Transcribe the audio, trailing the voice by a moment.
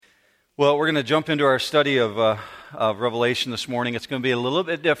Well, we're going to jump into our study of Revelation this morning. It's going to be a little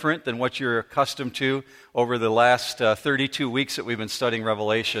bit different than what you're accustomed to over the last 32 weeks that we've been studying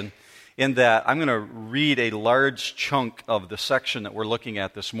Revelation, in that I'm going to read a large chunk of the section that we're looking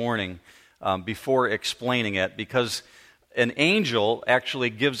at this morning before explaining it, because an angel actually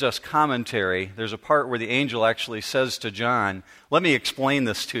gives us commentary. There's a part where the angel actually says to John, "Let me explain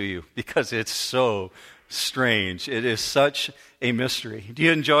this to you," because it's so strange. It is such a mystery. Do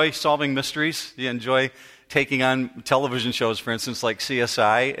you enjoy solving mysteries? Do you enjoy taking on television shows, for instance, like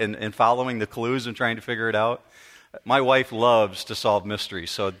CSI, and following the clues and trying to figure it out? My wife loves to solve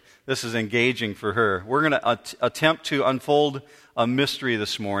mysteries, so this is engaging for her. We're going to attempt to unfold a mystery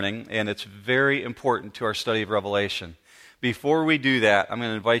this morning, and it's very important to our study of Revelation. Before we do that, I'm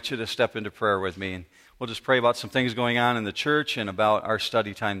going to invite you to step into prayer with me, and we'll just pray about some things going on in the church and about our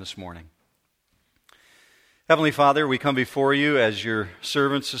study time this morning. Heavenly Father, we come before you as your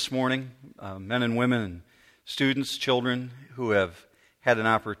servants this morning, men and women, and students, children who have had an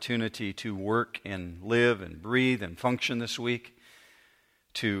opportunity to work and live and breathe and function this week,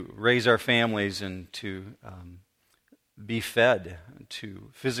 to raise our families and to be fed, to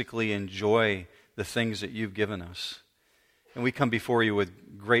physically enjoy the things that you've given us. And we come before you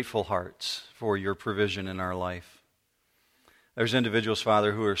with grateful hearts for your provision in our life. There's individuals,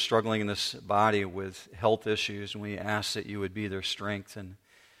 Father, who are struggling in this body with health issues, and we ask that you would be their strength and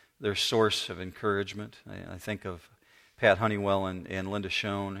their source of encouragement. I think of Pat Honeywell and Linda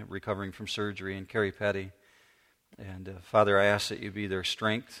Schoen recovering from surgery, and Carrie Petty. And Father, I ask that you be their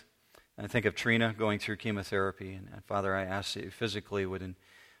strength. And I think of Trina going through chemotherapy, and Father, I ask that you physically would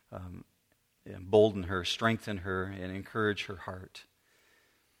embolden her, strengthen her, and encourage her heart.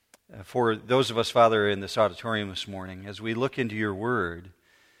 For those of us, Father, in this auditorium this morning, as we look into your word,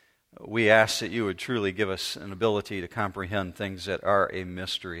 we ask that you would truly give us an ability to comprehend things that are a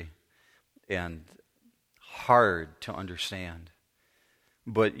mystery and hard to understand.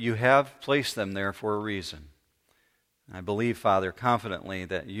 But you have placed them there for a reason. I believe, Father, confidently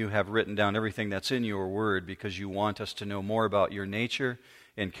that you have written down everything that's in your word because you want us to know more about your nature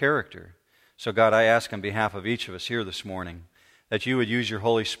and character. So, God, I ask on behalf of each of us here this morning that you would use your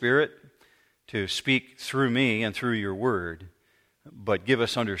Holy Spirit to speak through me and through your word, but give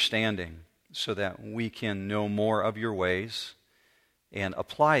us understanding so that we can know more of your ways and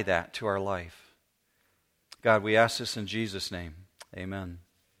apply that to our life. God, we ask this in Jesus' name. Amen.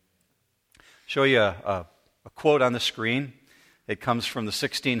 Show you a quote on the screen. It comes from the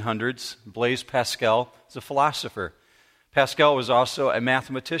 1600s. Blaise Pascal is a philosopher. Pascal was also a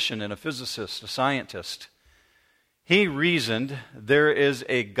mathematician and a physicist, a scientist. He reasoned there is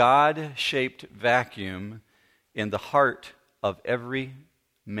a God-shaped vacuum in the heart of every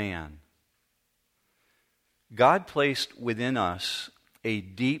man. God placed within us a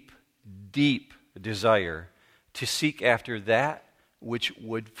deep, deep desire to seek after that which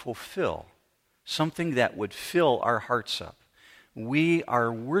would fulfill, something that would fill our hearts up. We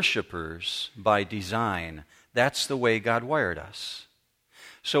are worshipers by design. That's the way God wired us.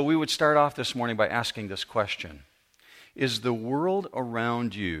 So we would start off this morning by asking this question. Is the world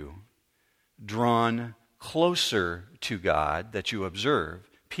around you drawn closer to God that you observe?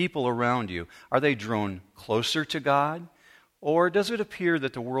 People around you, are they drawn closer to God? Or does it appear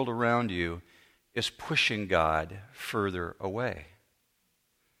that the world around you is pushing God further away?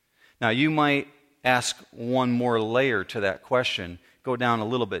 Now, you might ask one more layer to that question, go down a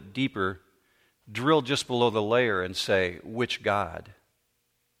little bit deeper, drill just below the layer and say, which God?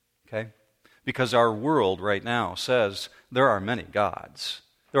 Okay? Because our world right now says there are many gods.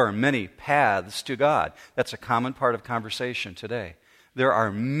 There are many paths to God. That's a common part of conversation today. There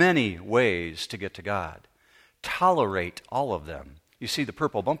are many ways to get to God. Tolerate all of them. You see the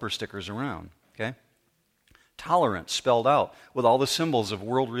purple bumper stickers around, okay? Tolerance spelled out with all the symbols of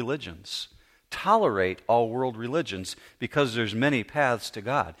world religions. Tolerate all world religions because there's many paths to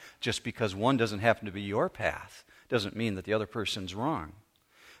God. Just because one doesn't happen to be your path doesn't mean that the other person's wrong.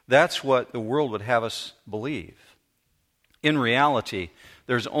 That's what the world would have us believe. In reality,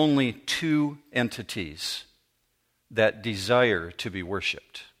 there's only two entities that desire to be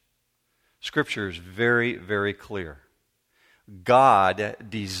worshipped. Scripture is very, very clear. God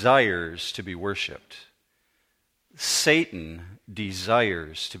desires to be worshipped. Satan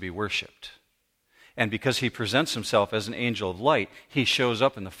desires to be worshipped. And because he presents himself as an angel of light, he shows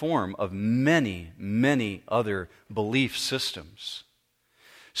up in the form of many, many other belief systems.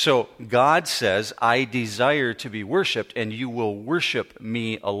 So God says, I desire to be worshipped, and you will worship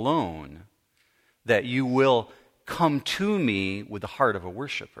me alone. That you will come to me with the heart of a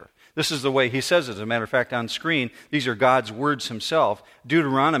worshiper. This is the way he says it. As a matter of fact, on screen, these are God's words himself.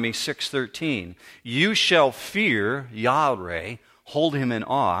 Deuteronomy 6:13. You shall fear Yahweh, hold him in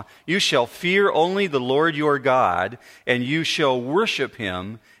awe. You shall fear only the Lord your God, and you shall worship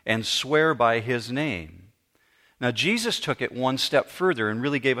him and swear by his name. Now, Jesus took it one step further and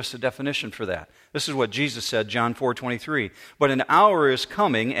really gave us a definition for that. This is what Jesus said, John 4:23. But an hour is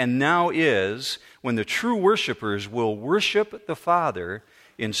coming, and now is, when the true worshipers will worship the Father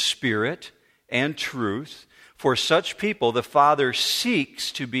in spirit and truth. For such people, the Father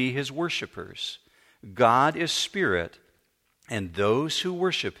seeks to be his worshipers. God is spirit, and those who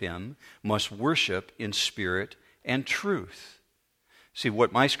worship him must worship in spirit and truth. See,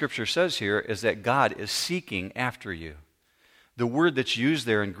 what my scripture says here is that God is seeking after you. The word that's used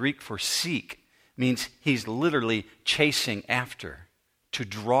there in Greek for seek means he's literally chasing after, to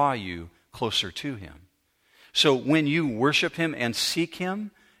draw you closer to him. So when you worship him and seek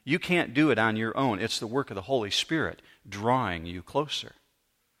him, you can't do it on your own. It's the work of the Holy Spirit drawing you closer.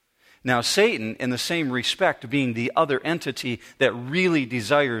 Now, Satan, in the same respect, being the other entity that really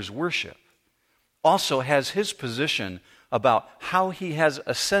desires worship, also has his position about how he has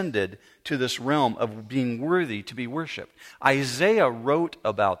ascended to this realm of being worthy to be worshiped. Isaiah wrote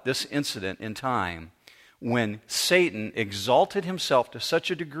about this incident in time when Satan exalted himself to such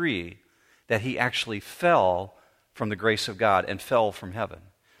a degree that he actually fell from the grace of God and fell from heaven.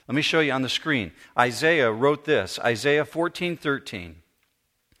 Let me show you on the screen. Isaiah wrote this, Isaiah 14:13.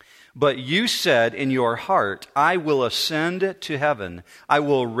 But you said in your heart, I will ascend to heaven. I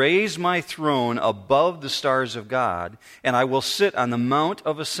will raise my throne above the stars of God, and I will sit on the mount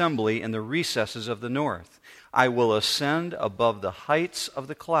of assembly in the recesses of the north. I will ascend above the heights of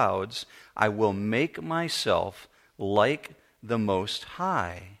the clouds. I will make myself like the Most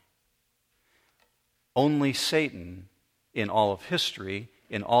High. Only Satan, in all of history,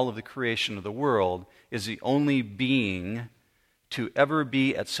 in all of the creation of the world, is the only being to ever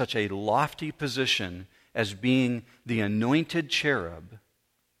be at such a lofty position as being the anointed cherub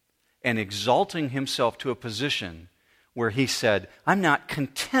and exalting himself to a position where he said, I'm not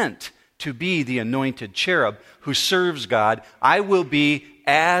content to be the anointed cherub who serves God. I will be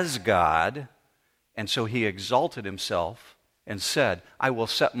as God. And so he exalted himself and said, I will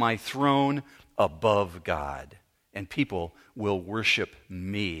set my throne above God, and people will worship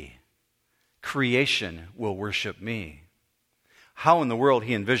me. Creation will worship me. How in the world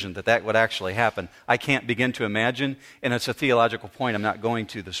he envisioned that would actually happen, I can't begin to imagine, and it's a theological point I'm not going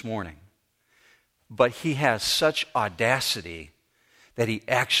to this morning. But he has such audacity that he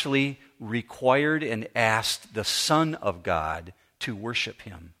actually required and asked the Son of God to worship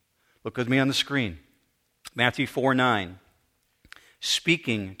him. Look with me on the screen. Matthew 4:9,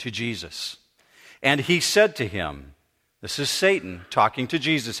 speaking to Jesus. And he said to him, this is Satan talking to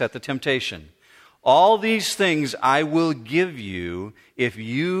Jesus at the temptation, all these things I will give you if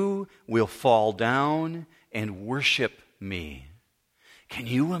you will fall down and worship me. Can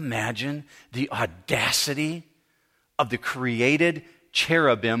you imagine the audacity of the created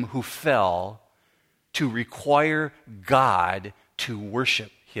cherubim who fell to require God to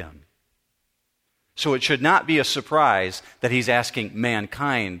worship him? So it should not be a surprise that he's asking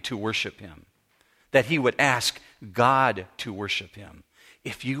mankind to worship him, that he would ask God to worship him.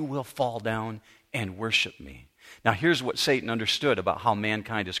 If you will fall down and worship me. Now here's what Satan understood about how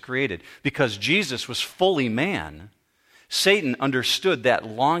mankind is created. Because Jesus was fully man, Satan understood that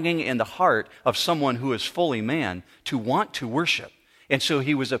longing in the heart of someone who is fully man to want to worship. And so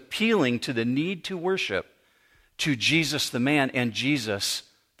he was appealing to the need to worship to Jesus the man and Jesus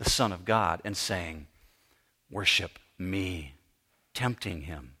the Son of God and saying, worship me, tempting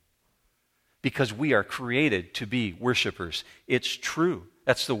him. Because we are created to be worshipers. It's true.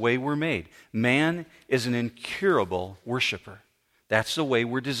 That's the way we're made. Man is an incurable worshiper. That's the way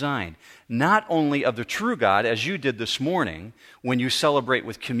we're designed. Not only of the true God, as you did this morning, when you celebrate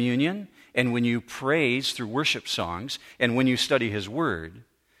with communion, and when you praise through worship songs, and when you study his word.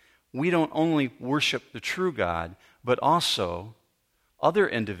 We don't only worship the true God, but also other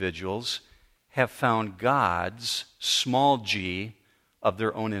individuals have found gods, small g, of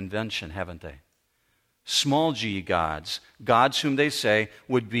their own invention, haven't they? Small g gods, gods whom they say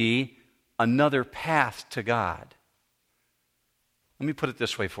would be another path to God. Let me put it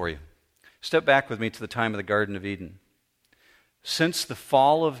this way for you. Step back with me to the time of the Garden of Eden. Since the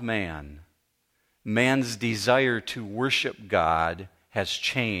fall of man, man's desire to worship God has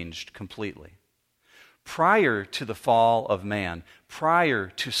changed completely. Prior to the fall of man, prior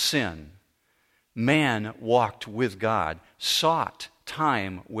to sin, man walked with God, sought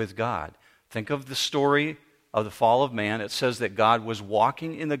time with God. Think of the story of the fall of man, it says that God was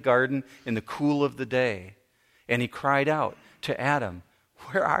walking in the garden in the cool of the day, and he cried out to Adam,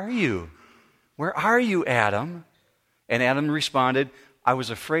 "Where are you? Where are you, Adam?" And Adam responded, "I was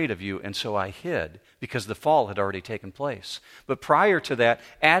afraid of you, and so I hid," because the fall had already taken place. But prior to that,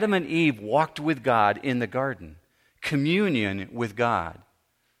 Adam and Eve walked with God in the garden, communion with God,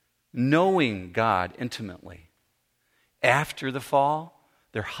 knowing God intimately. After the fall,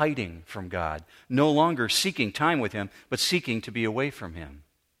 they're hiding from God, no longer seeking time with him, but seeking to be away from him.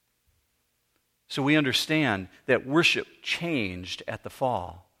 So we understand that worship changed at the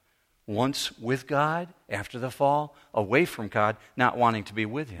fall. Once with God, after the fall, away from God, not wanting to be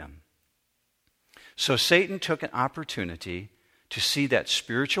with him. So Satan took an opportunity to see that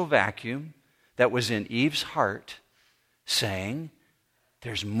spiritual vacuum that was in Eve's heart, saying,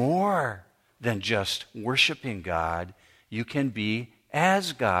 there's more than just worshiping God. You can be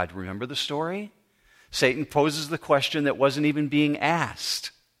as God. Remember the story? Satan poses the question that wasn't even being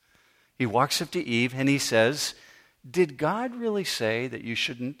asked. He walks up to Eve and he says, did God really say that you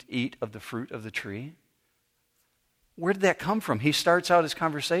shouldn't eat of the fruit of the tree? Where did that come from? He starts out his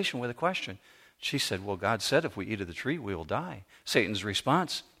conversation with a question. She said, well, God said if we eat of the tree, we will die. Satan's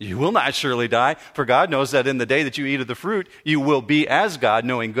response, you will not surely die, for God knows that in the day that you eat of the fruit, you will be as God,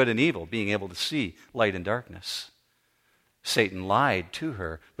 knowing good and evil, being able to see light and darkness. Satan lied to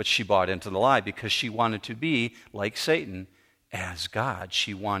her, but she bought into the lie because she wanted to be, like Satan, as God.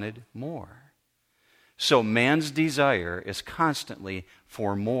 She wanted more. So man's desire is constantly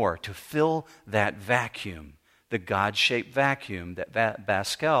for more, to fill that vacuum, the God-shaped vacuum that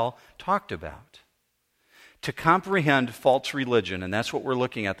Pascal talked about. To comprehend false religion, and that's what we're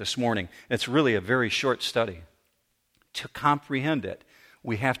looking at this morning. It's really a very short study. To comprehend it,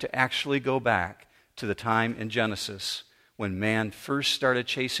 we have to actually go back to the time in Genesis when man first started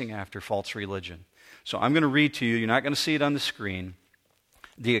chasing after false religion. So I'm going to read to you, you're not going to see it on the screen,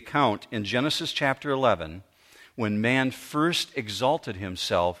 the account in Genesis chapter 11 when man first exalted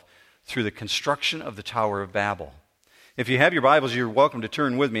himself through the construction of the Tower of Babel. If you have your Bibles, you're welcome to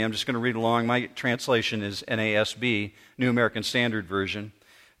turn with me. I'm just going to read along. My translation is NASB, New American Standard Version.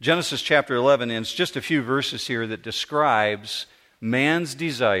 Genesis chapter 11, and it's just a few verses here that describes man's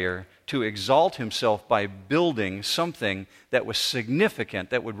desire to exalt himself by building something that was significant,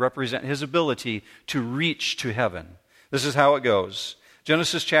 that would represent his ability to reach to heaven. This is how it goes.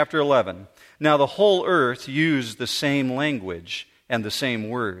 Genesis chapter 11. Now the whole earth used the same language and the same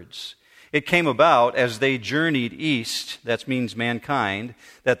words. It came about as they journeyed east, that means mankind,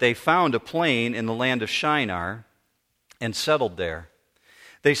 that they found a plain in the land of Shinar and settled there.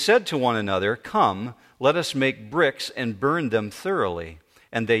 They said to one another, come, let us make bricks and burn them thoroughly.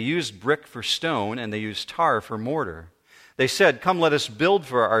 And they used brick for stone, and they used tar for mortar. They said, come, let us build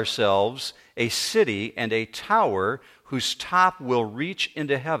for ourselves a city and a tower whose top will reach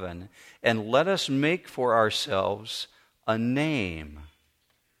into heaven, and let us make for ourselves a name.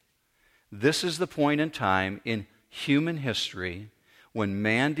 This is the point in time in human history when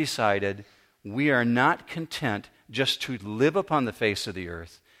man decided we are not content just to live upon the face of the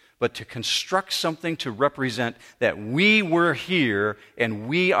earth, but to construct something to represent that we were here and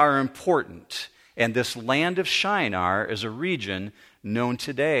we are important. And this land of Shinar is a region known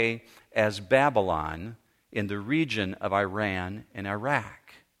today as Babylon in the region of Iran and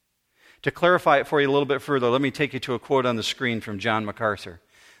Iraq. To clarify it for you a little bit further, let me take you to a quote on the screen from John MacArthur.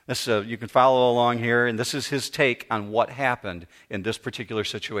 This, you can follow along here, and this is his take on what happened in this particular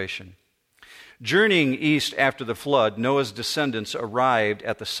situation. Journeying east after the flood, Noah's descendants arrived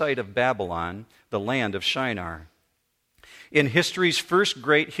at the site of Babylon, the land of Shinar. In history's first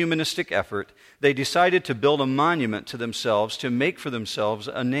great humanistic effort, they decided to build a monument to themselves to make for themselves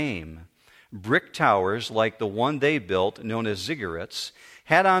a name. Brick towers like the one they built, known as ziggurats,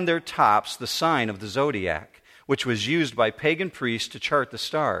 had on their tops the sign of the zodiac, which was used by pagan priests to chart the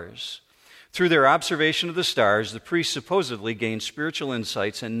stars. Through their observation of the stars, the priests supposedly gained spiritual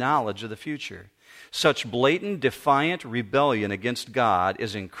insights and knowledge of the future. Such blatant, defiant rebellion against God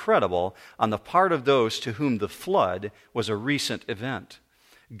is incredible on the part of those to whom the flood was a recent event.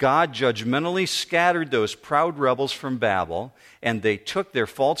 God judgmentally scattered those proud rebels from Babel, and they took their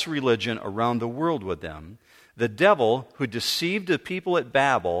false religion around the world with them. The devil, who deceived the people at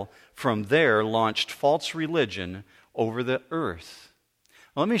Babel, from there launched false religion over the earth.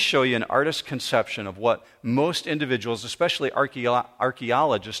 Let me show you an artist's conception of what most individuals, especially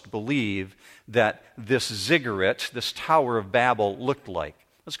archaeologists, believe that this ziggurat, this Tower of Babel, looked like.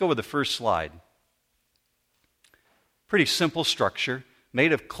 Let's go with the first slide. Pretty simple structure,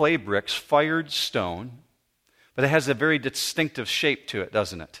 made of clay bricks, fired stone, but it has a very distinctive shape to it,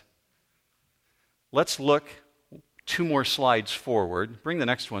 doesn't it? Let's look 2 more slides forward. Bring the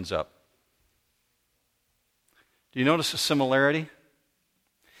next ones up. Do you notice a similarity?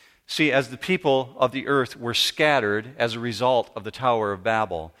 See, as the people of the earth were scattered as a result of the Tower of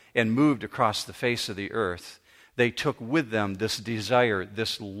Babel and moved across the face of the earth, they took with them this desire,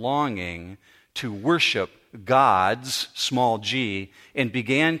 this longing to worship gods, small g, and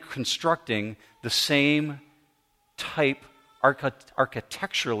began constructing the same type,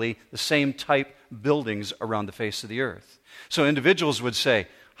 architecturally, the same type buildings around the face of the earth. So individuals would say,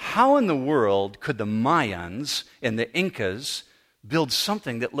 how in the world could the Mayans and the Incas build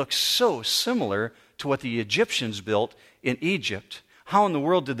something that looks so similar to what the Egyptians built in Egypt? How in the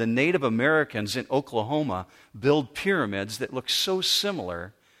world did the Native Americans in Oklahoma build pyramids that look so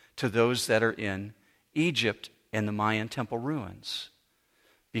similar to those that are in Egypt and the Mayan temple ruins?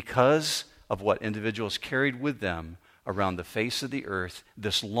 Because of what individuals carried with them around the face of the earth,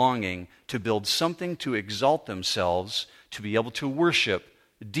 this longing to build something to exalt themselves, to be able to worship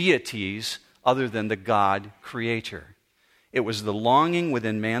deities other than the God creator. It was the longing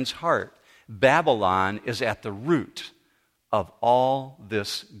within man's heart. Babylon is at the root of all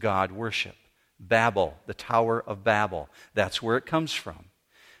this God worship. Babel, the Tower of Babel. That's where it comes from.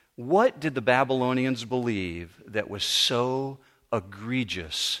 What did the Babylonians believe that was so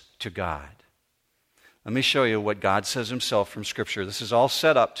egregious to God? Let me show you what God says himself from Scripture. This is all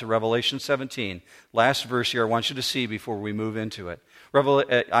set up to Revelation 17. Last verse here I want you to see before we move into it.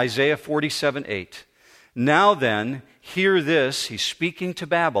 Isaiah 47:8. Now then, hear this, he's speaking to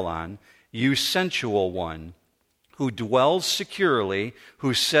Babylon, you sensual one, who dwells securely,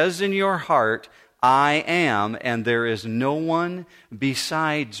 who says in your heart, I am, and there is no one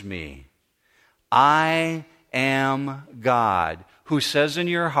besides me. I am God, who says in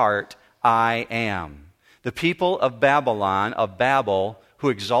your heart, I am. The people of Babylon, of Babel, who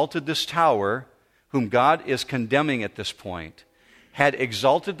exalted this tower, whom God is condemning at this point, had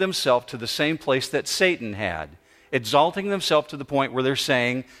exalted themselves to the same place that Satan had, exalting themselves to the point where they're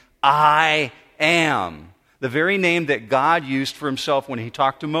saying, I am. The very name that God used for himself when he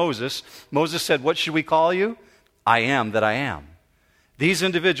talked to Moses. Moses said, what should we call you? I am that I am. These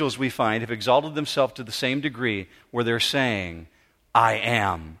individuals, we find, have exalted themselves to the same degree where they're saying, I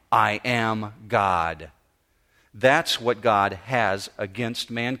am God. That's what God has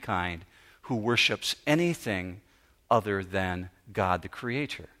against mankind who worships anything other than God the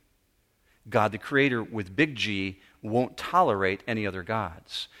Creator. God the Creator with big G won't tolerate any other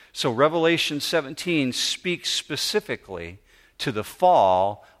gods. So Revelation 17 speaks specifically to the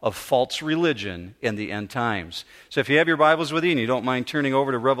fall of false religion in the end times. So if you have your Bibles with you and you don't mind turning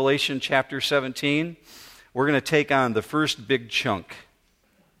over to Revelation chapter 17, we're going to take on the first big chunk.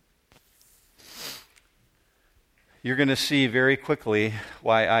 You're going to see very quickly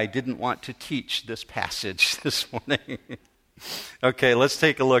why I didn't want to teach this passage this morning. Okay, let's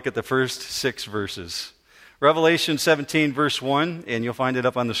take a look at the first 6 verses. Revelation 17, verse 1, and you'll find it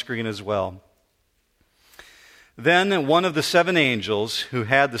up on the screen as well. Then one of the 7 angels who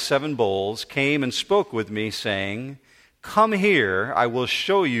had the 7 bowls came and spoke with me, saying, Come here, I will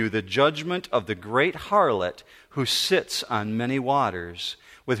show you the judgment of the great harlot who sits on many waters,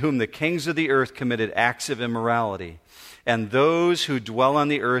 with whom the kings of the earth committed acts of immorality, and those who dwell on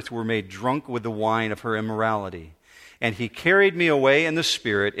the earth were made drunk with the wine of her immorality. And he carried me away in the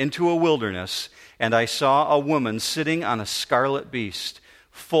Spirit into a wilderness, and I saw a woman sitting on a scarlet beast,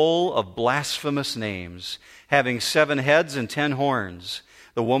 full of blasphemous names, having 7 heads and 10 horns.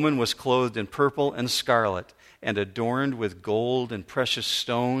 The woman was clothed in purple and scarlet, and adorned with gold and precious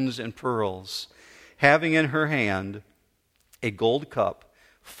stones and pearls, having in her hand a gold cup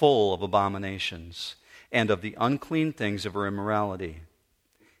full of abominations, and of the unclean things of her immorality.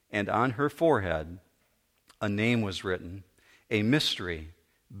 And on her forehead a name was written, a mystery,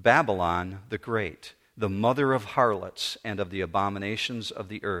 Babylon the Great, the mother of harlots and of the abominations of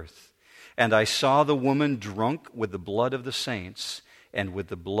the earth. And I saw the woman drunk with the blood of the saints and with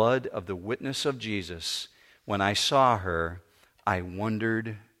the blood of the witness of Jesus. When I saw her, I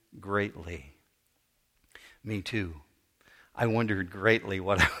wondered greatly. Me too. I wondered greatly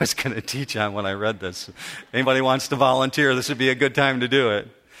what I was going to teach on when I read this. Anybody wants to volunteer, this would be a good time to do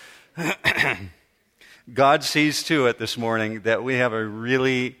it. God sees to it this morning that we have a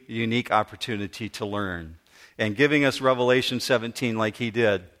really unique opportunity to learn. And giving us Revelation 17 like he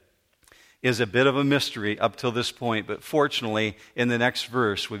did is a bit of a mystery up till this point. But fortunately, in the next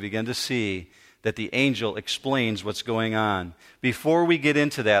verse, we begin to see that the angel explains what's going on. Before we get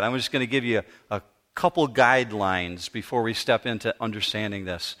into that, I'm just going to give you a couple guidelines before we step into understanding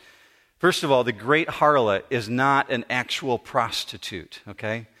this. First of all, the great harlot is not an actual prostitute,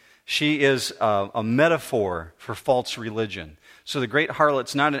 okay? She is a metaphor for false religion. So the great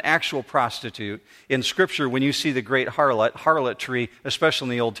harlot's not an actual prostitute. In Scripture, when you see the great harlot, harlotry, especially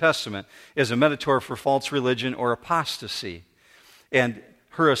in the Old Testament, is a metaphor for false religion or apostasy. And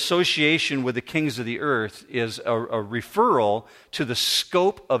her association with the kings of the earth is a referral to the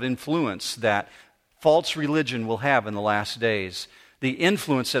scope of influence that false religion will have in the last days. The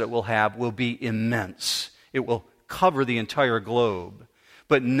influence that it will have will be immense. It will cover the entire globe.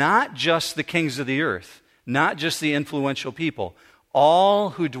 But not just the kings of the earth, not just the influential people.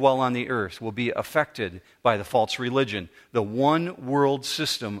 All who dwell on the earth will be affected by the false religion, the one world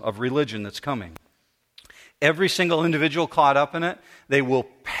system of religion that's coming. Every single individual caught up in it, they will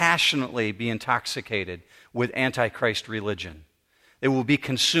passionately be intoxicated with Antichrist religion. They will be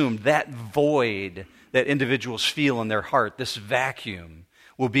consumed. That void that individuals feel in their heart, this vacuum,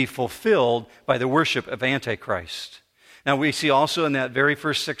 will be fulfilled by the worship of Antichrist. Now we see also in that very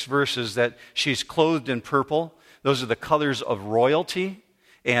first 6 verses that she's clothed in purple. Those are the colors of royalty,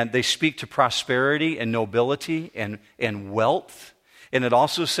 and they speak to prosperity and nobility and wealth. And it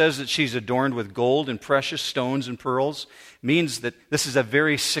also says that she's adorned with gold and precious stones and pearls. It means that this is a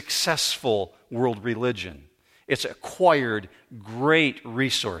very successful world religion. It's acquired great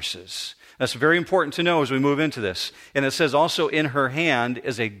resources. That's very important to know as we move into this. And it says also in her hand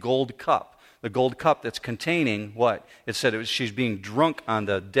is a gold cup. The gold cup that's containing what? It said she's being drunk on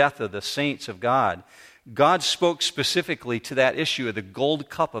the death of the saints of God. God spoke specifically to that issue of the gold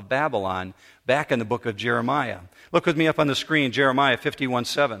cup of Babylon back in the book of Jeremiah. Look with me up on the screen, Jeremiah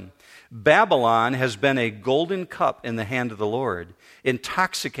 51:7. Babylon has been a golden cup in the hand of the Lord,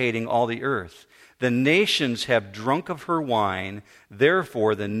 intoxicating all the earth. The nations have drunk of her wine,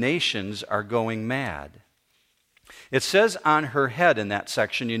 therefore the nations are going mad. It says on her head in that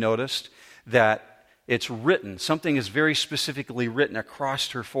section, you noticed, that it's written, something is very specifically written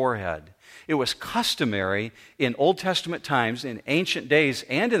across her forehead. It was customary in Old Testament times, in ancient days,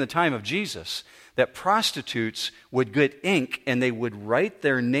 and in the time of Jesus, that prostitutes would get ink and they would write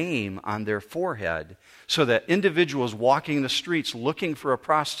their name on their forehead so that individuals walking the streets looking for a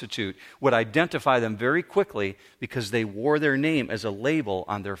prostitute would identify them very quickly because they wore their name as a label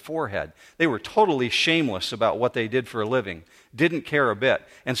on their forehead. They were totally shameless about what they did for a living, didn't care a bit.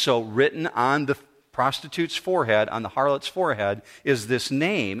 And so written on the prostitute's forehead, on the harlot's forehead, is this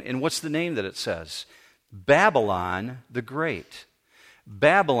name. And what's the name that it says? Babylon the Great.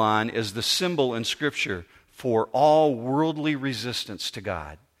 Babylon is the symbol in Scripture for all worldly resistance to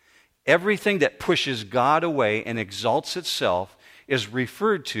God. Everything that pushes God away and exalts itself is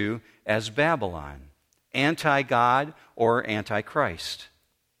referred to as Babylon, anti-God or anti-Christ.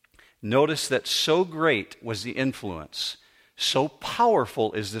 Notice that so great was the influence, so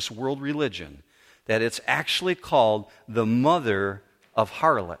powerful is this world religion, that it's actually called the mother of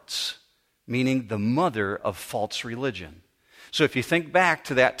harlots, meaning the mother of false religion. So if you think back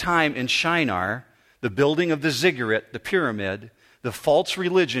to that time in Shinar, the building of the ziggurat, the pyramid, the false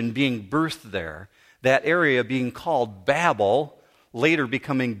religion being birthed there, that area being called Babel, later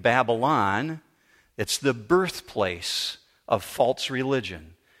becoming Babylon, it's the birthplace of false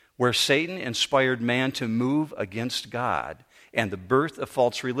religion, where Satan inspired man to move against God, and the birth of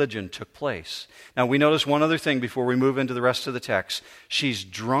false religion took place. Now we notice one other thing before we move into the rest of the text. She's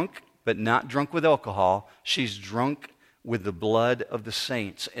drunk, but not drunk with alcohol. She's drunk with the blood of the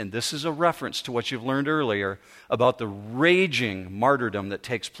saints. And this is a reference to what you've learned earlier about the raging martyrdom that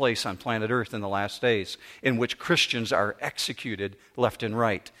takes place on planet Earth in the last days, in which Christians are executed left and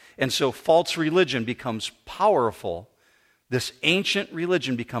right. And so false religion becomes powerful. This ancient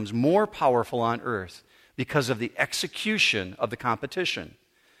religion becomes more powerful on earth because of the execution of the competition.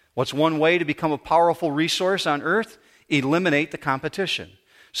 What's one way to become a powerful resource on earth? Eliminate the competition.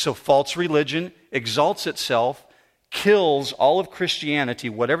 So false religion exalts itself, kills all of Christianity,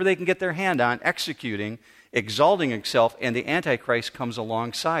 whatever they can get their hand on, executing, exalting itself, and the Antichrist comes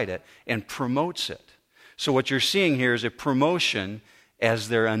alongside it and promotes it. So what you're seeing here is a promotion as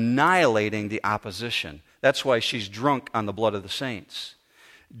they're annihilating the opposition. That's why she's drunk on the blood of the saints.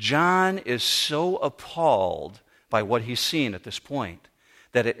 John is so appalled by what he's seen at this point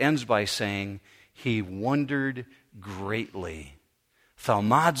that it ends by saying, he wondered greatly.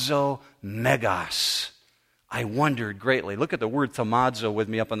 Thaumazo megas. I wondered greatly. Look at the word thaumazo with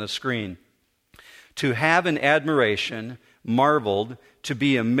me up on the screen. To have an admiration, marveled, to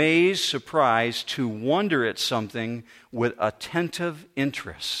be amazed, surprised, to wonder at something with attentive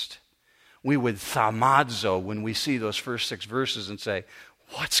interest. We would thaumazo when we see those first 6 verses and say,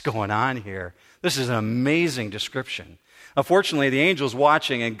 what's going on here? This is an amazing description. Unfortunately, the angel's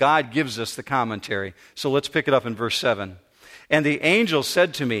watching and God gives us the commentary. So let's pick it up in verse 7. And the angel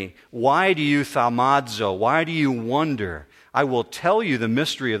said to me, why do you thaumazo? Why do you wonder? I will tell you the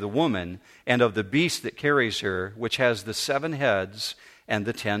mystery of the woman and of the beast that carries her, which has the 7 heads and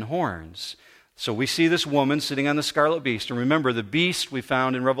the 10 horns. So we see this woman sitting on the scarlet beast. And remember, the beast we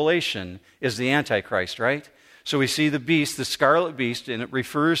found in Revelation is the Antichrist, right? So we see the beast, the scarlet beast, and it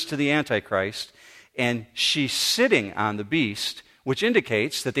refers to the Antichrist. And she's sitting on the beast, which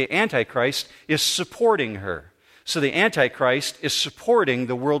indicates that the Antichrist is supporting her. So the Antichrist is supporting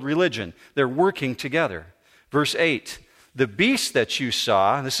the world religion. They're working together. Verse 8, the beast that you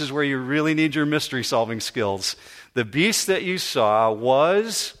saw, this is where you really need your mystery-solving skills. The beast that you saw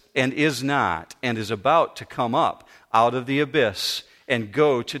was and is not, and is about to come up out of the abyss and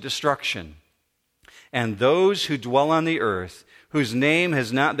go to destruction. And those who dwell on the earth, whose name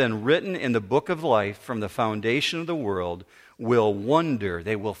has not been written in the book of life from the foundation of the world, will wonder,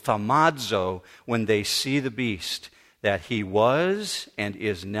 they will thaumazo when they see the beast, that he was and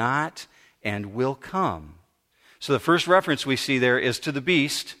is not and will come. So the first reference we see there is to the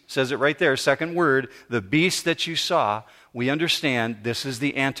beast. Says it right there, second word, the beast that you saw. We understand this is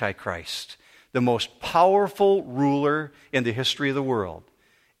the Antichrist, the most powerful ruler in the history of the world,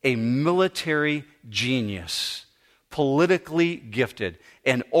 a military genius, politically gifted,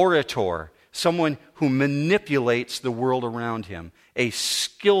 an orator, someone who manipulates the world around him, a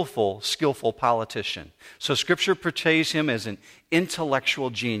skillful politician. So Scripture portrays him as an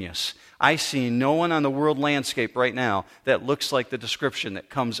intellectual genius. I see no one on the world landscape right now that looks like the description that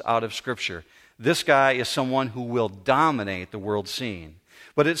comes out of Scripture. This guy is someone who will dominate the world scene.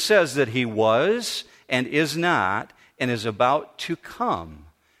 But it says that he was and is not and is about to come.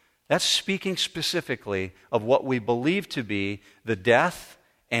 That's speaking specifically of what we believe to be the death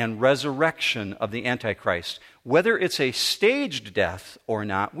and resurrection of the Antichrist. Whether it's a staged death or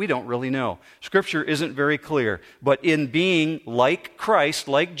not, we don't really know. Scripture isn't very clear. But in being like Christ,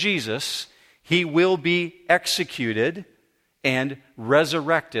 like Jesus, he will be executed and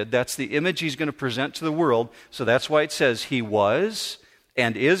resurrected. That's the image he's going to present to the world. So that's why it says he was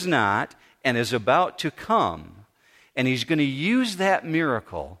and is not and is about to come. And he's going to use that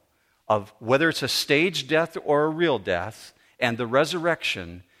miracle of whether it's a staged death or a real death and the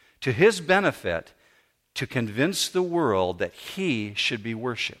resurrection to his benefit to convince the world that he should be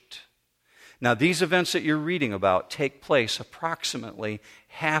worshiped. Now, these events that you're reading about take place approximately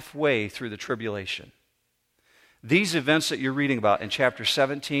halfway through the tribulation. These events that you're reading about in chapter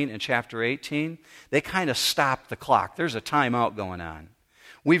 17 and chapter 18, they kind of stop the clock. There's a timeout going on.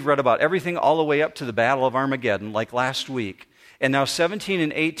 We've read about everything all the way up to the Battle of Armageddon, like last week. And now 17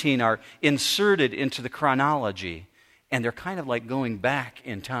 and 18 are inserted into the chronology. And they're kind of like going back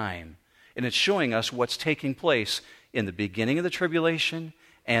in time. And it's showing us what's taking place in the beginning of the tribulation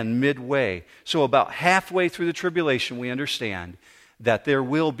and midway. So about halfway through the tribulation, we understand that there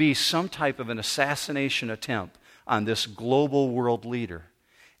will be some type of an assassination attempt on this global world leader.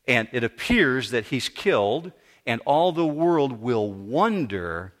 And it appears that he's killed, and all the world will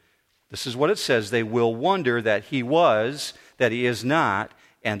wonder. This is what it says. They will wonder that he was, that he is not,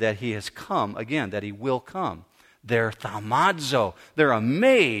 and that he has come again, that he will come. They're thaumazo. They're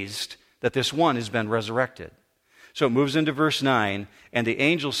amazed that this one has been resurrected. So it moves into verse 9, and the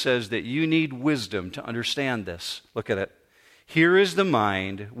angel says that you need wisdom to understand this. Look at it. Here is the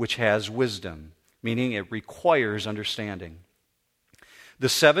mind which has wisdom, meaning it requires understanding. The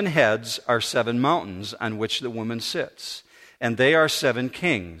 7 heads are 7 mountains on which the woman sits, and they are 7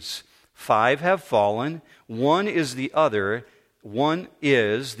 kings. 5 have fallen, one is, the other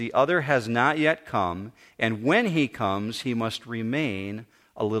has not yet come, and when he comes, he must remain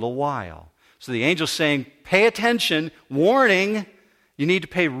a little while. So the angel's saying, pay attention, warning, you need to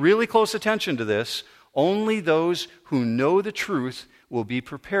pay really close attention to this. Only those who know the truth will be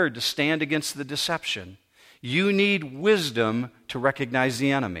prepared to stand against the deception. You need wisdom to recognize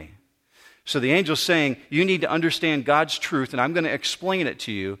the enemy. So the angel's saying, you need to understand God's truth, and I'm going to explain it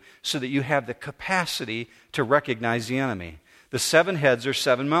to you so that you have the capacity to recognize the enemy. The 7 heads are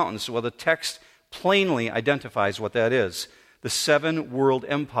 7 mountains. Well, the text plainly identifies what that is. The 7 world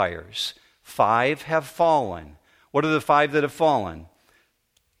empires. 5 have fallen. What are the 5 that have fallen?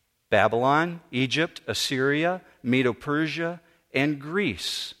 Babylon, Egypt, Assyria, Medo-Persia, and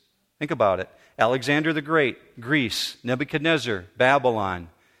Greece. Think about it. Alexander the Great, Greece, Nebuchadnezzar, Babylon,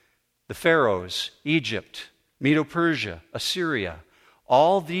 the Pharaohs, Egypt, Medo-Persia, Assyria.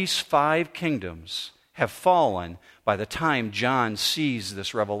 All these 5 kingdoms have fallen by the time John sees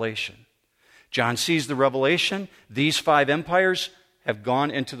this revelation. John sees the revelation. These 5 empires have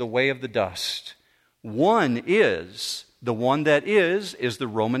gone into the way of the dust. The one that is the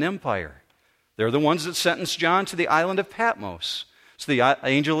Roman Empire. They're the ones that sentenced John to the island of Patmos. So the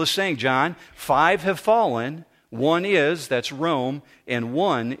angel is saying, John, 5 have fallen, 1 is, that's Rome, and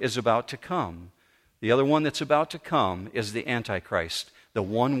 1 is about to come. The other one that's about to come is the Antichrist, the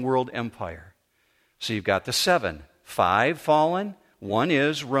one world empire. So you've got the 7. 5 fallen, 1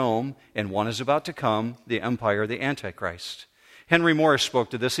 is Rome, and 1 is about to come, the empire, the Antichrist. Henry Morris spoke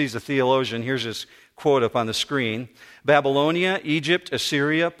to this. He's a theologian. Here's his quote up on the screen. Babylonia, Egypt,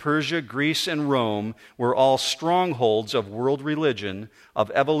 Assyria, Persia, Greece, and Rome were all strongholds of world religion,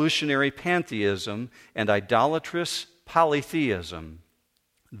 of evolutionary pantheism, and idolatrous polytheism.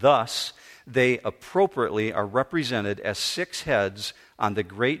 Thus, they appropriately are represented as 6 heads on the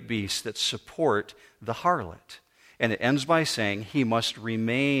great beast that support the harlot. And it ends by saying, he must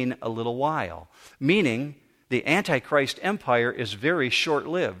remain a little while, meaning the Antichrist empire is very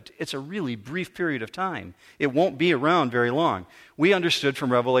short-lived. It's a really brief period of time. It won't be around very long. We understood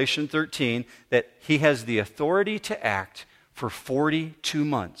from Revelation 13 that he has the authority to act for 42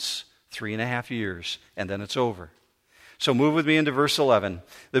 months, 3.5 years, and then it's over. So move with me into verse 11.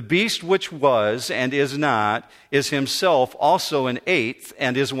 The beast which was and is not is himself also an 8th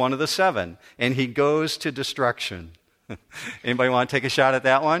and is one of the 7, and he goes to destruction. Anybody want to take a shot at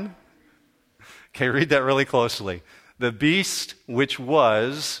that one? Okay, read that really closely. The beast which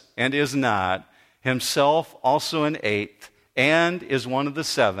was and is not, himself also an 8th, and is one of the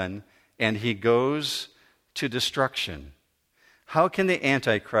 7, and he goes to destruction. How can the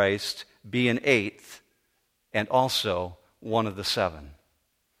Antichrist be an 8th and also one of the 7?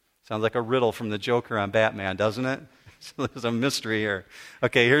 Sounds like a riddle from the Joker on Batman, doesn't it? So there's a mystery here.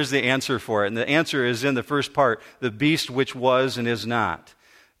 Okay, here's the answer for it. And the answer is in the first part, the beast which was and is not.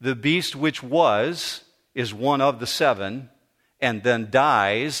 The beast which was is one of the 7, and then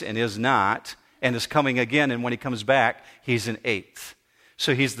dies and is not, and is coming again, and when he comes back, he's an 8th.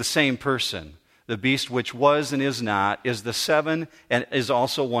 So he's the same person. The beast which was and is not is the 7 and is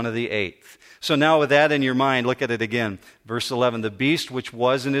also one of the 8th. So now with that in your mind, look at it again. Verse 11, the beast which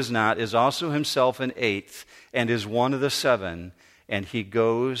was and is not is also himself an 8th and is one of the 7, and he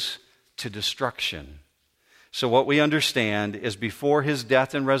goes to destruction. So what we understand is before his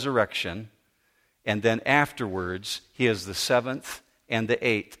death and resurrection, and then afterwards, he is the 7th and the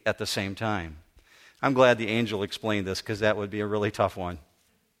 8th at the same time. I'm glad the angel explained this because that would be a really tough one.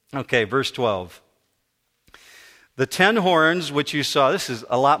 Okay, verse 12. The 10 horns which you saw, this is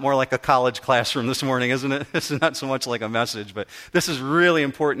a lot more like a college classroom this morning, isn't it? This is not so much like a message, but this is really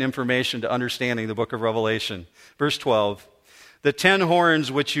important information to understanding the book of Revelation. Verse 12. The 10 horns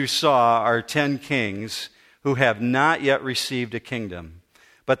which you saw are 10 kings who have not yet received a kingdom,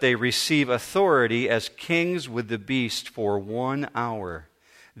 but they receive authority as kings with the beast for 1 hour.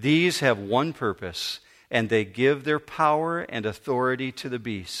 These have one purpose, and they give their power and authority to the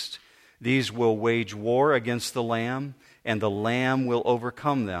beast. These will wage war against the Lamb, and the Lamb will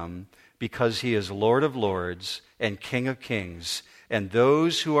overcome them, because he is Lord of lords and King of kings, and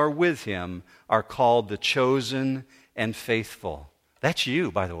those who are with him are called the chosen and faithful. That's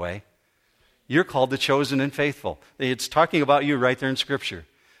you, by the way. You're called the chosen and faithful. It's talking about you right there in Scripture.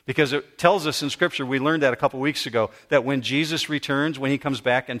 Because it tells us in Scripture, we learned that a couple weeks ago, that when Jesus returns, when he comes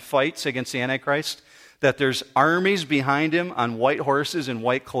back and fights against the Antichrist, that there's armies behind him on white horses and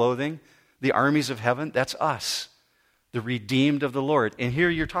white clothing, the armies of heaven. That's us, the redeemed of the Lord. And here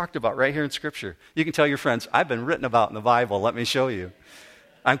you're talked about right here in Scripture. You can tell your friends, I've been written about in the Bible. Let me show you.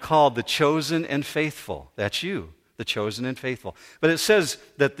 I'm called the chosen and faithful. That's you. The chosen and faithful. But it says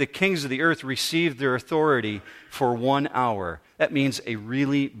that the kings of the earth received their authority for 1 hour. That means a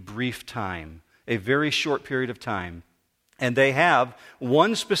really brief time, a very short period of time. And they have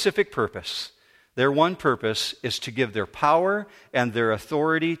one specific purpose. Their one purpose is to give their power and their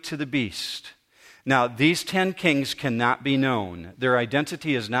authority to the beast. Now, these 10 kings cannot be known. Their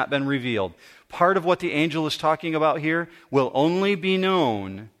identity has not been revealed. Part of what the angel is talking about here will only be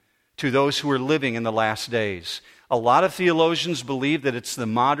known to those who are living in the last days. A lot of theologians believe that it's the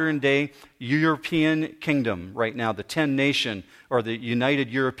modern-day European kingdom right now, the 10-nation or the United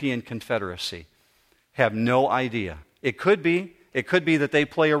European Confederacy. Have no idea. It could be that they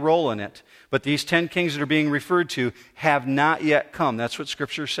play a role in it. But these 10 kings that are being referred to have not yet come. That's what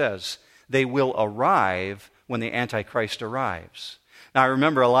Scripture says. They will arrive when the Antichrist arrives. Now, I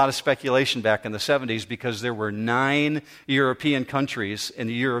remember a lot of speculation back in the 70s because there were 9 European countries in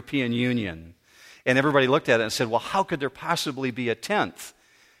the European Union. And everybody looked at it and said, well, how could there possibly be a 10th?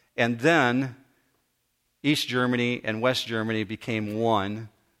 And then East Germany and West Germany became one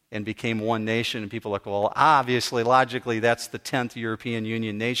and became one nation. And people look, well, obviously, logically, that's the 10th European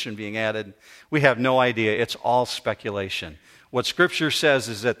Union nation being added. We have no idea. It's all speculation. What Scripture says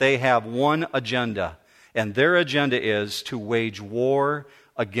is that they have one agenda, and their agenda is to wage war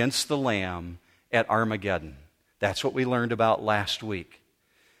against the Lamb at Armageddon. That's what we learned about last week.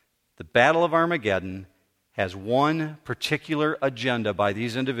 The Battle of Armageddon has one particular agenda by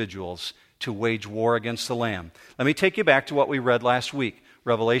these individuals to wage war against the Lamb. Let me take you back to what we read last week.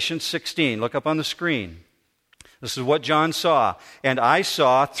 Revelation 16. Look up on the screen. This is what John saw. And I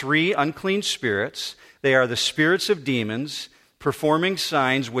saw 3 unclean spirits. They are the spirits of demons, performing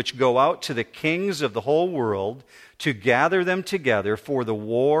signs which go out to the kings of the whole world to gather them together for the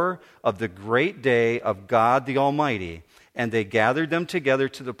war of the great day of God the Almighty. And they gathered them together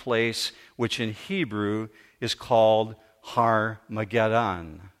to the place which in Hebrew is called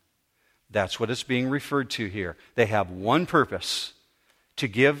Har-Magedon. That's what it's being referred to here. They have one purpose: to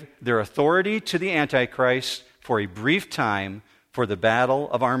give their authority to the Antichrist for a brief time for the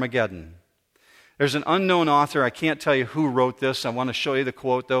Battle of Armageddon. There's an unknown author. I can't tell you who wrote this. I want to show you the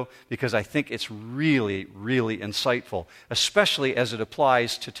quote, though, because I think it's really, really insightful, especially as it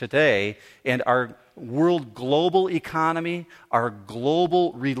applies to today and our world global economy, our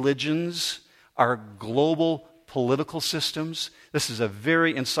global religions, our global political systems. This is a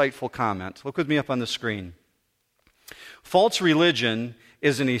very insightful comment. Look with me up on the screen. False religion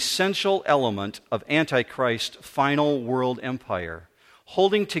is an essential element of Antichrist's final world empire,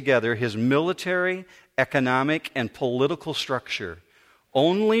 holding together his military, economic, and political structure.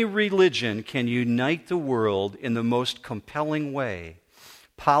 Only religion can unite the world in the most compelling way.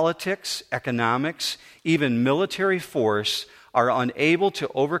 Politics, economics, even military force are unable to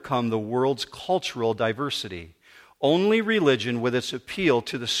overcome the world's cultural diversity. Only religion, with its appeal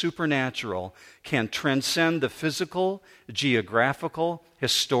to the supernatural, can transcend the physical, geographical,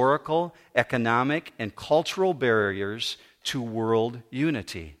 historical, economic, and cultural barriers to world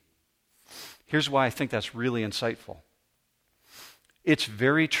unity. Here's why I think that's really insightful. It's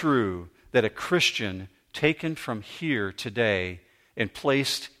very true that a Christian taken from here today and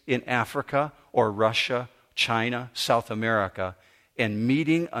placed in Africa or Russia, China, South America, and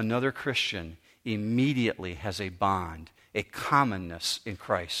meeting another Christian immediately has a bond, a commonness in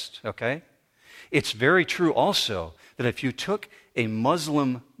Christ, okay? It's very true also that if you took a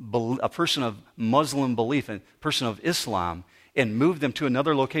person of Muslim belief, a person of Islam, and moved them to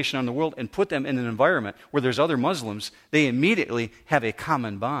another location on the world and put them in an environment where there's other Muslims, they immediately have a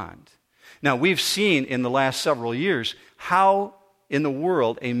common bond. Now, we've seen in the last several years how in the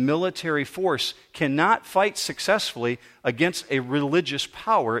world a military force cannot fight successfully against a religious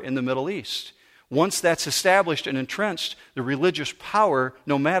power in the Middle East. Once that's established and entrenched, the religious power,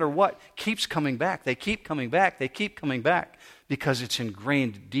 no matter what, keeps coming back. They keep coming back. They keep coming back because it's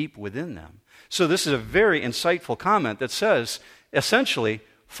ingrained deep within them. So this is a very insightful comment that says, essentially,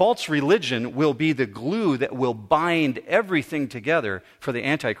 false religion will be the glue that will bind everything together for the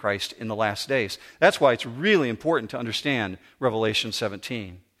Antichrist in the last days. That's why it's really important to understand Revelation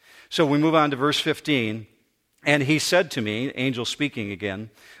 17. So we move on to verse 15. And he said to me, angel speaking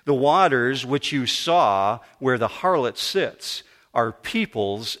again, the waters which you saw where the harlot sits are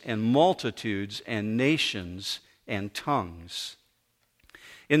peoples and multitudes and nations and tongues.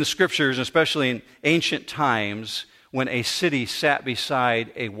 In the Scriptures, especially in ancient times, when a city sat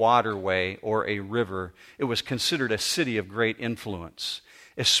beside a waterway or a river, it was considered a city of great influence,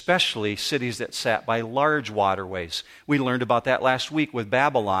 especially cities that sat by large waterways. We learned about that last week with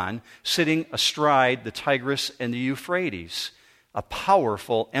Babylon sitting astride the Tigris and the Euphrates, a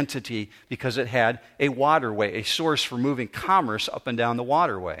powerful entity because it had a waterway, a source for moving commerce up and down the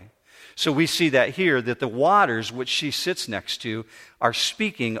waterway. So we see that here, that the waters which she sits next to are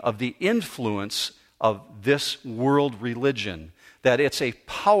speaking of the influence of this world religion, that it's a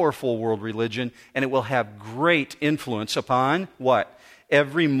powerful world religion and it will have great influence upon what?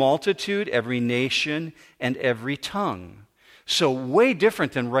 Every multitude, every nation, and every tongue. So way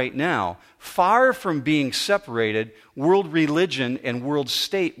different than right now. Far from being separated, world religion and world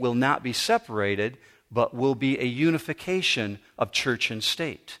state will not be separated, but will be a unification of church and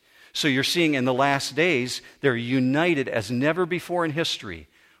state. So you're seeing in the last days, they're united as never before in history.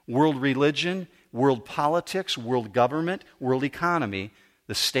 World religion, world politics, world government, world economy,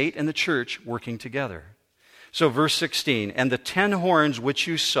 the state and the church working together. So verse 16, and the 10 horns which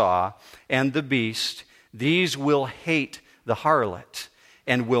you saw, and the beast, these will hate the harlot,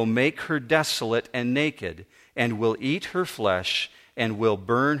 and will make her desolate and naked, and will eat her flesh, and will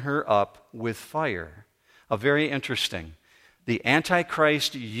burn her up with fire. Very interesting. The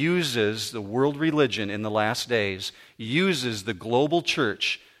Antichrist uses the world religion in the last days, uses the global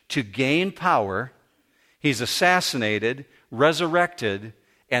church to gain power. He's assassinated, resurrected,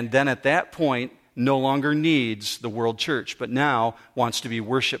 and then at that point, no longer needs the world church, but now wants to be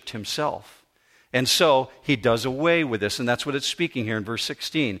worshiped himself. And so he does away with this, and that's what it's speaking here in verse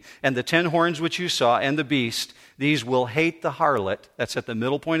 16. And the 10 horns which you saw, and the beast, these will hate the harlot, that's at the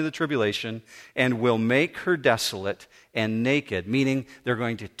middle point of the tribulation, and will make her desolate and naked, meaning they're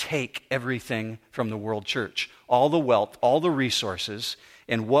going to take everything from the world church, all the wealth, all the resources,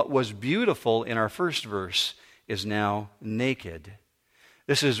 and what was beautiful in our first verse is now naked.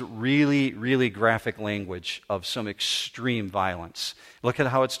 This is really, really graphic language of some extreme violence. Look at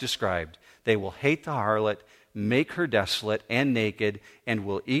how it's described. They will hate the harlot, make her desolate and naked, and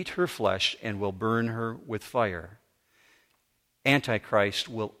will eat her flesh and will burn her with fire. Antichrist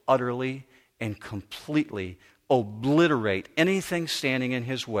will utterly and completely obliterate anything standing in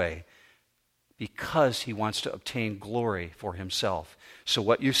his way because he wants to obtain glory for himself. So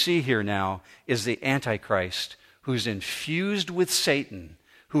what you see here now is the Antichrist who's infused with Satan,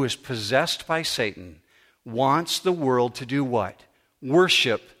 who is possessed by Satan, wants the world to do what?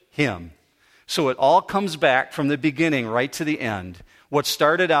 Worship him. So it all comes back from the beginning right to the end. What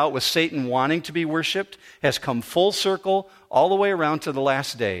started out with Satan wanting to be worshiped has come full circle all the way around to the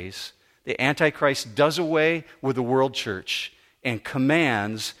last days. The Antichrist does away with the world church and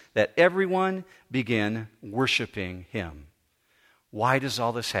commands that everyone begin worshiping him. Why does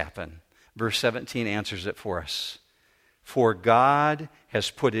all this happen? Verse 17 answers it for us. For God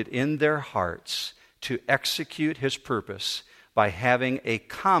has put it in their hearts to execute his purpose by having a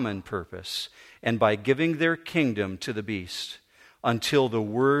common purpose and by giving their kingdom to the beast until the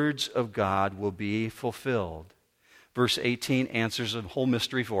words of God will be fulfilled. Verse 18 answers the whole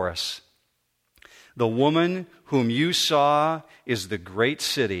mystery for us. The woman whom you saw is the great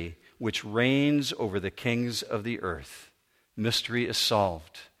city which reigns over the kings of the earth. Mystery is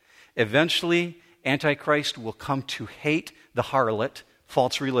solved. Eventually, Antichrist will come to hate the harlot,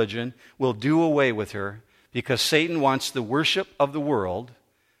 false religion, will do away with her because Satan wants the worship of the world,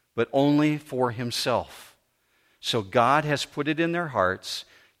 but only for himself. So God has put it in their hearts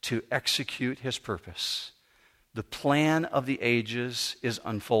to execute his purpose. The plan of the ages is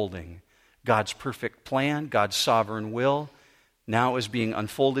unfolding. God's perfect plan, God's sovereign will, now is being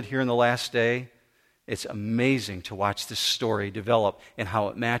unfolded here in the last day. It's amazing to watch this story develop and how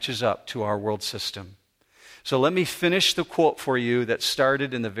it matches up to our world system. So let me finish the quote for you that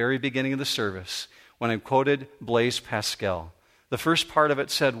started in the very beginning of the service when I quoted Blaise Pascal. The first part of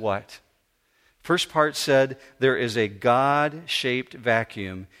it said what? First part said, there is a God-shaped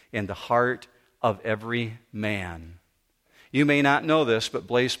vacuum in the heart of every man. You may not know this, but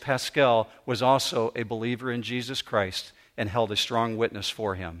Blaise Pascal was also a believer in Jesus Christ and held a strong witness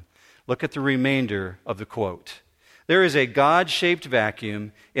for him. Look at the remainder of the quote. There is a God-shaped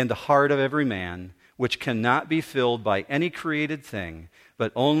vacuum in the heart of every man, which cannot be filled by any created thing,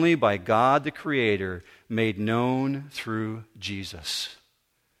 but only by God the Creator, made known through Jesus.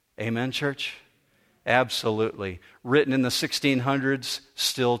 Amen, church? Absolutely. Written in the 1600s,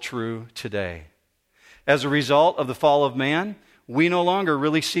 still true today. As a result of the fall of man, we no longer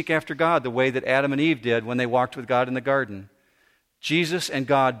really seek after God the way that Adam and Eve did when they walked with God in the garden. Jesus and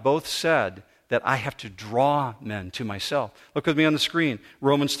God both said that I have to draw men to myself. Look with me on the screen.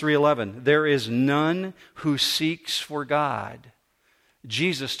 Romans 3:11. There is none who seeks for God.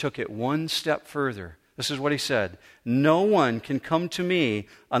 Jesus took it one step further. This is what he said. No one can come to me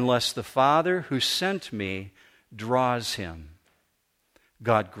unless the Father who sent me draws him.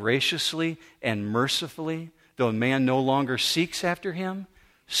 God graciously and mercifully, though man no longer seeks after him,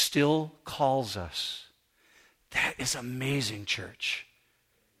 still calls us. That is amazing, church.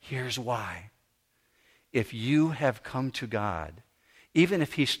 Here's why. If you have come to God, even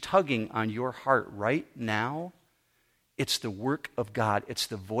if he's tugging on your heart right now, it's the work of God. It's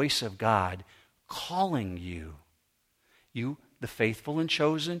the voice of God calling you. You, the faithful and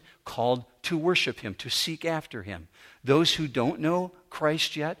chosen, called to worship him, to seek after him. Those who don't know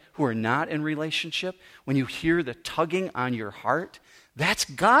Christ yet, who are not in relationship, when you hear the tugging on your heart, that's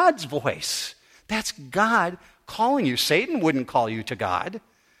God's voice. That's God calling you. Satan wouldn't call you to God.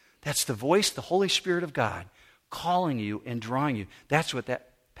 That's the voice, the Holy Spirit of God, calling you and drawing you. That's what that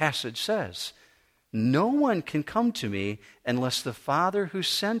passage says. No one can come to me unless the Father who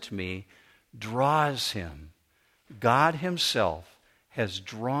sent me draws him. God himself has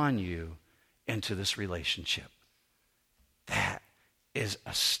drawn you into this relationship. That is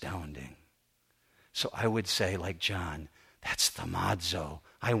astounding. So I would say, like John, that's thaumazo.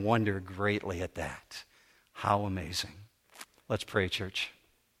 I wonder greatly at that. How amazing. Let's pray, church.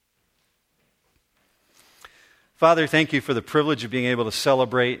 Father, thank you for the privilege of being able to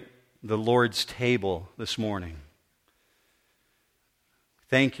celebrate the Lord's table this morning.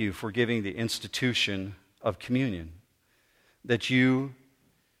 Thank you for giving the institution of communion, that you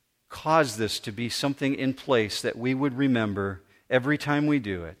caused this to be something in place that we would remember every time we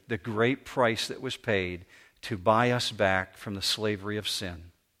do it, the great price that was paid to buy us back from the slavery of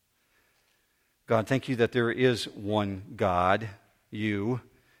sin. God, thank you that there is one God, you,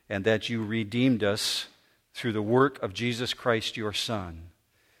 and that you redeemed us through the work of Jesus Christ, your Son.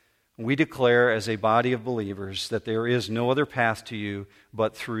 We declare as a body of believers that there is no other path to you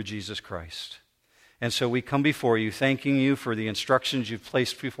but through Jesus Christ. And so we come before you, thanking you for the instructions you've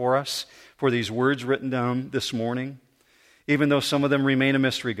placed before us, for these words written down this morning. Even though some of them remain a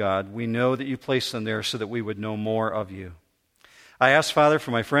mystery, God, we know that you placed them there so that we would know more of you. I ask, Father,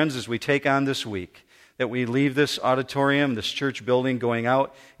 for my friends as we take on this week, that we leave this auditorium, this church building, going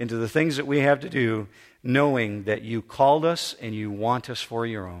out into the things that we have to do, knowing that you called us and you want us for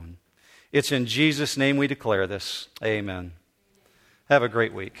your own. It's in Jesus' name we declare this. Amen. Have a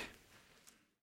great week.